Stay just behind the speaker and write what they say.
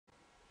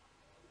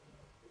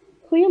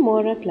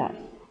Goeiemorgen class.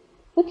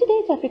 For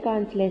today's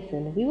Afrikaans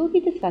lesson, we will be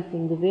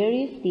discussing the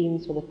various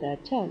themes for the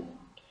third term.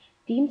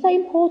 Themes are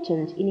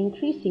important in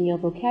increasing your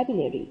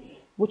vocabulary,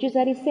 which is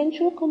an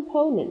essential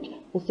component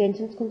for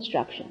sentence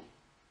construction.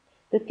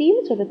 The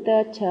themes for the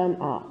third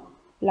term are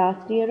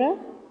plaasdiere,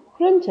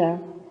 groente,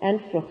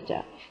 and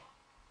vrugte.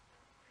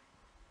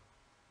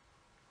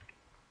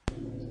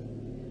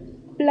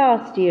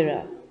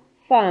 Plaasdiere,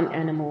 farm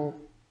animals.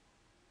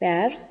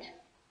 Perd,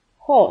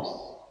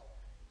 horse.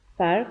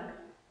 Vark,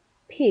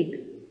 pig.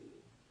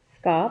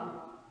 Skaap,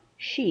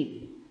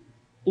 sheep.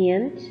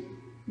 Eend,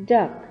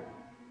 duck.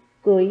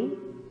 Koei,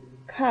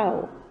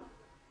 cow.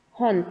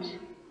 Hond,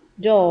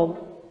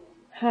 dog.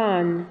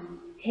 Haan,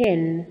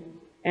 hen,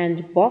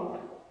 and bok,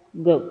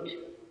 goat.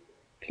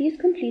 Please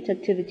complete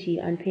activity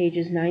on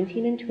pages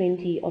 19 and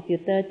 20 of your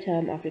third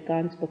term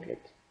Afrikaans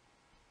booklet.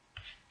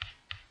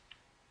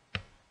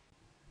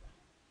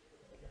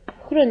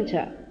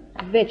 Groente,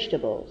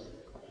 vegetables.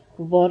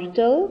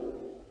 Wortel,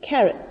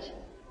 carrot.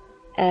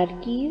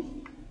 Ertjies,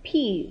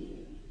 peas.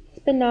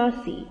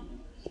 Spinazie,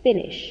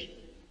 spinach.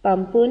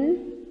 Pampoen,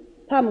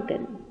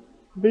 pumpkin.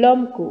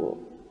 Blomkool,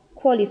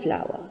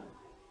 cauliflower.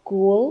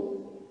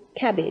 Kool,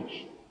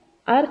 cabbage.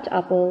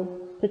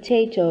 Aardappel,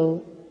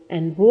 potato,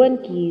 and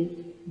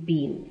boontjies,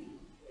 beans.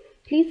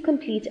 Please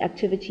complete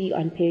activity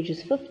on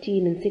pages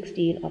 15 and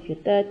 16 of your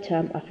third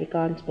term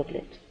Afrikaans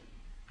booklet.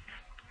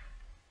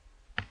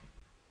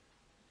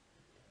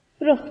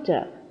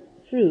 Vrugte,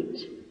 fruit.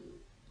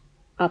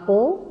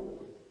 Appel,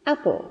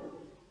 apple.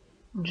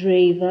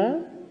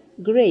 Druiwe,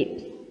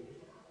 grapes.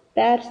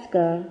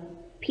 Perske,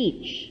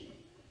 peach.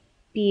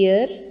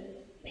 Peer,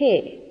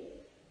 pear.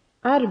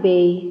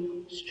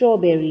 Arbei,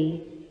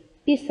 strawberry.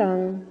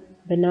 Pisang,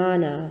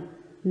 banana.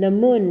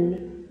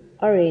 Lemoen,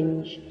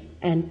 orange,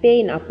 and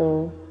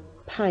pineapple,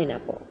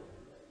 pineapple.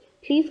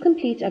 Please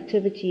complete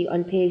activity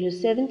on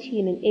pages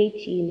 17 and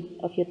 18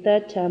 of your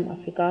third term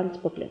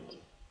Afrikaans booklet.